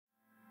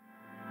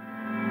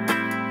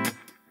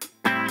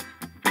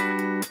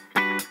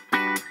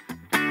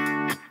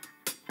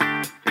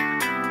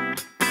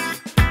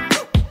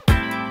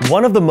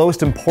One of the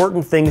most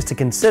important things to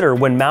consider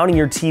when mounting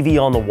your TV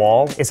on the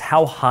wall is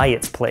how high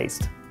it's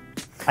placed.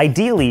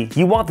 Ideally,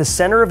 you want the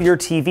center of your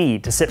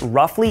TV to sit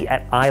roughly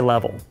at eye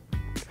level.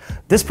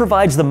 This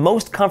provides the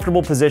most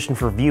comfortable position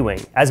for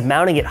viewing, as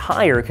mounting it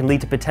higher can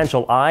lead to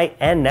potential eye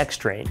and neck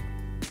strain.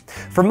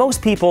 For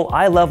most people,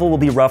 eye level will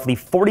be roughly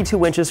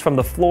 42 inches from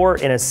the floor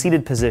in a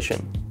seated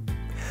position.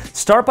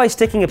 Start by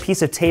sticking a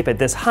piece of tape at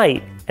this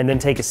height and then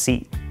take a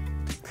seat.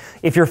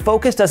 If your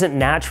focus doesn't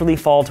naturally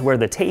fall to where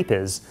the tape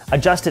is,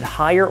 adjust it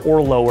higher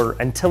or lower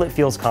until it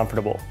feels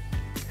comfortable.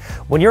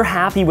 When you're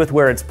happy with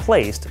where it's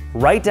placed,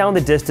 write down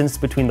the distance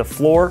between the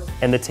floor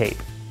and the tape.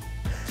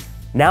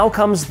 Now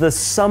comes the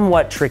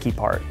somewhat tricky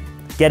part,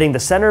 getting the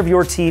center of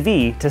your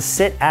TV to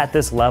sit at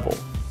this level.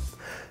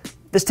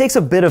 This takes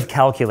a bit of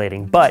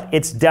calculating, but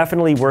it's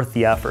definitely worth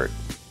the effort.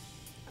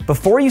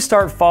 Before you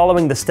start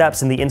following the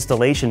steps in the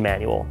installation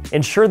manual,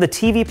 ensure the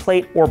TV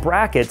plate or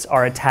brackets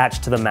are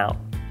attached to the mount.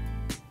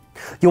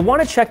 You'll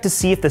want to check to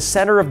see if the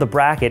center of the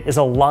bracket is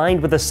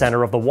aligned with the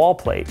center of the wall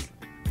plate.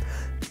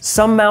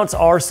 Some mounts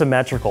are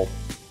symmetrical,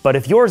 but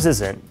if yours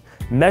isn't,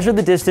 measure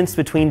the distance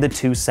between the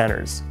two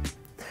centers.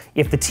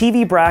 If the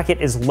TV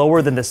bracket is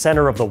lower than the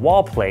center of the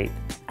wall plate,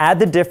 add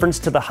the difference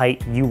to the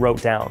height you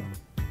wrote down.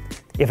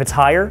 If it's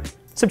higher,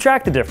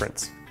 subtract the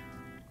difference.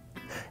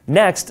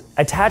 Next,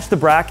 attach the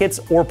brackets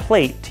or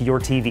plate to your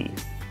TV.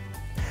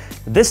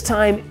 This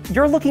time,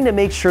 you're looking to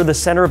make sure the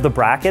center of the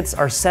brackets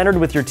are centered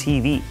with your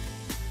TV.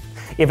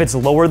 If it's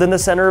lower than the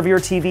center of your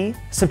TV,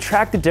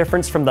 subtract the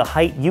difference from the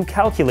height you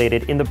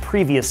calculated in the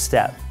previous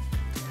step.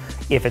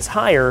 If it's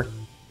higher,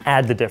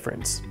 add the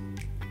difference.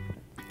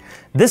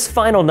 This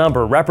final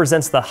number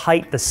represents the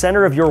height the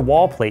center of your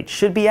wall plate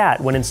should be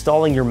at when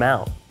installing your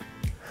mount.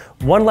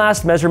 One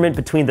last measurement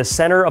between the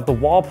center of the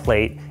wall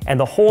plate and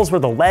the holes where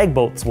the lag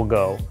bolts will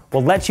go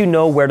will let you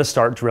know where to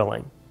start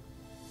drilling.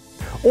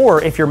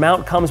 Or if your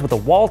mount comes with a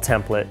wall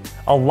template,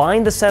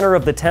 align the center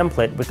of the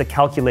template with the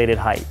calculated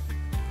height.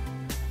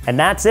 And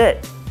that's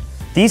it.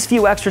 These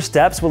few extra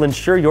steps will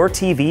ensure your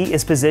TV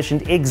is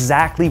positioned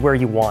exactly where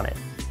you want it.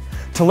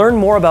 To learn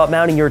more about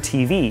mounting your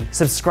TV,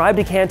 subscribe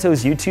to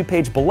Kanto's YouTube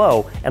page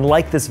below and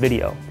like this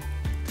video.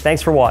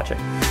 Thanks for watching.